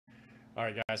All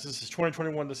right, guys, this is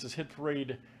 2021. This is Hit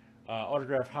Parade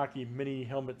Autograph Hockey Mini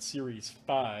Helmet Series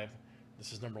 5.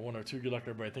 This is number 102. Good luck,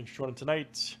 everybody. Thanks for joining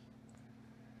tonight.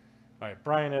 All right,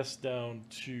 Brian S. down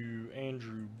to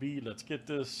Andrew B. Let's get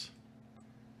this.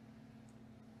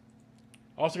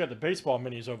 Also got the baseball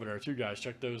minis over there, too, guys.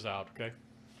 Check those out, okay?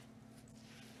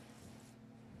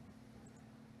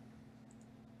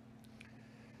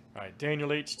 All right,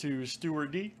 Daniel H. to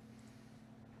Stuart D.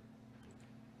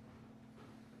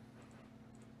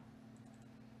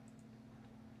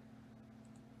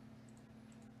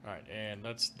 All right, and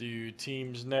let's do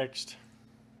teams next.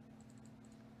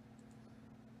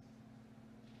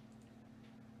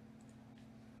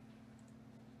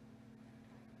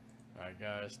 All right,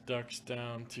 guys, Ducks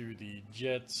down to the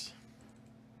Jets.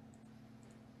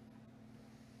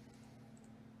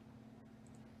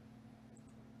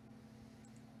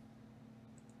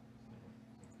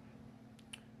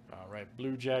 All right,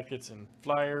 Blue Jackets and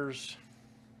Flyers.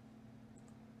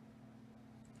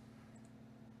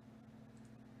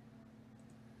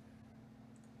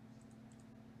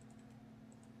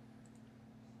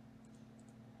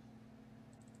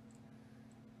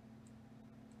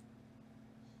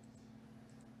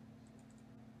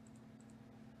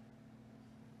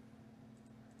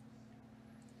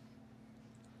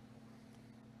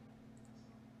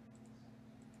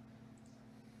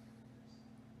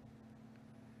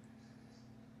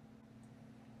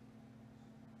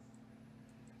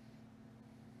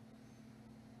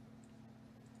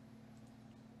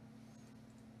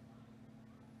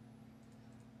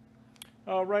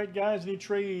 All right, guys, any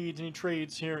trades? Any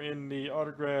trades here in the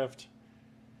autographed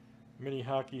mini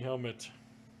hockey helmet?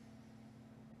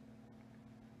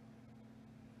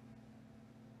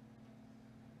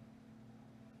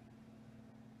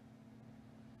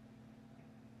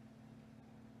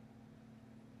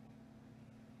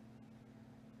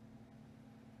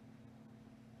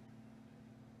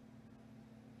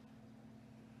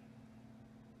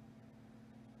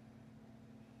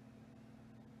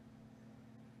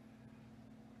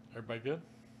 Everybody good?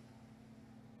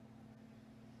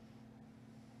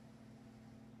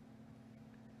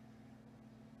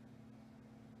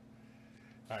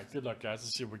 All right, good luck, guys.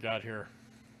 Let's see what we got here.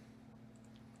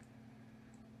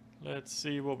 Let's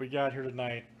see what we got here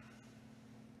tonight.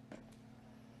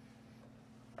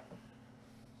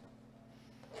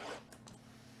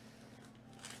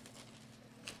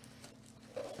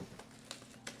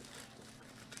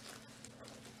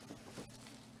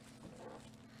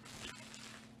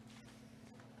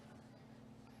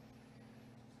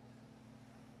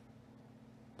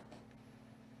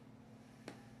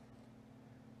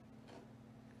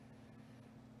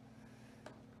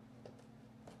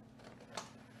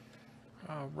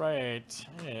 All right,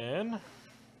 and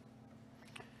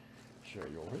share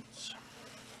your hits.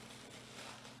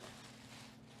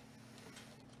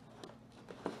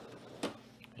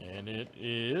 And it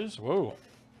is, whoa,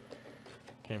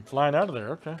 came flying out of there,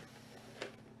 okay.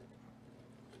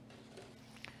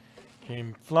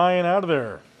 Came flying out of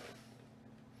there.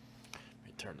 Let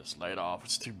me turn this light off,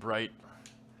 it's too bright.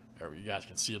 There, you guys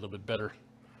can see it a little bit better.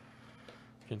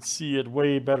 Can see it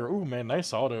way better. Ooh, man,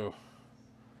 nice auto.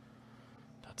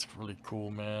 That's really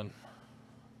cool, man.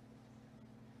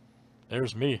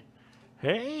 There's me.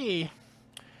 Hey!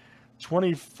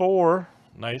 24.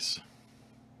 Nice.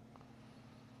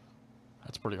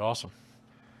 That's pretty awesome.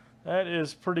 That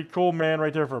is pretty cool, man,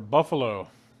 right there for Buffalo.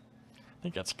 I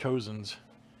think that's Cousins,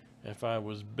 if I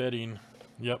was betting.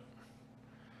 Yep.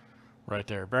 Right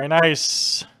there. Very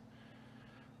nice.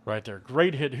 Right there.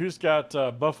 Great hit. Who's got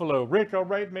Buffalo? Rick, all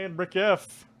right, man. Rick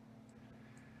F.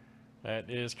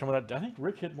 That is coming up. I think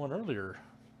Rick hit one earlier.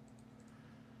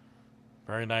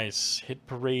 Very nice. Hit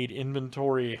Parade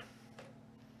inventory.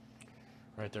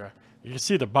 Right there. You can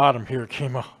see the bottom here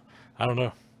came off. I don't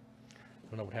know. I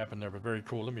don't know what happened there, but very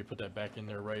cool. Let me put that back in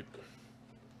there right.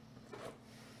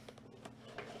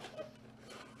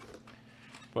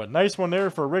 But nice one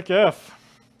there for Rick F.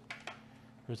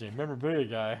 Who's a memorabilia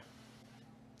guy.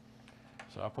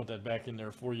 So I'll put that back in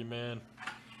there for you, man.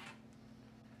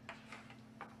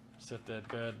 Set that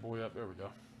bad boy up. There we go.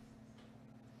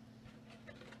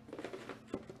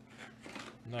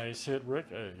 Nice hit, Rick.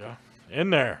 There you go. In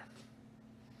there.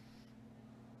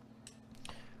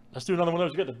 Let's do another one of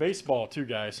those. You got the baseball too,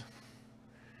 guys.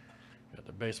 Got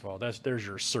the baseball. There's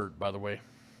your cert, by the way.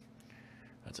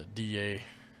 That's a DA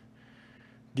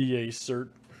cert.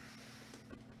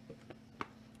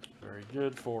 Very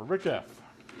good for Rick F.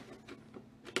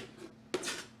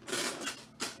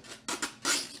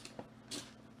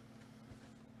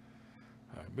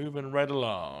 Moving right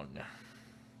along.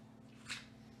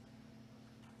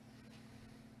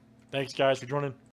 Thanks, guys, for joining.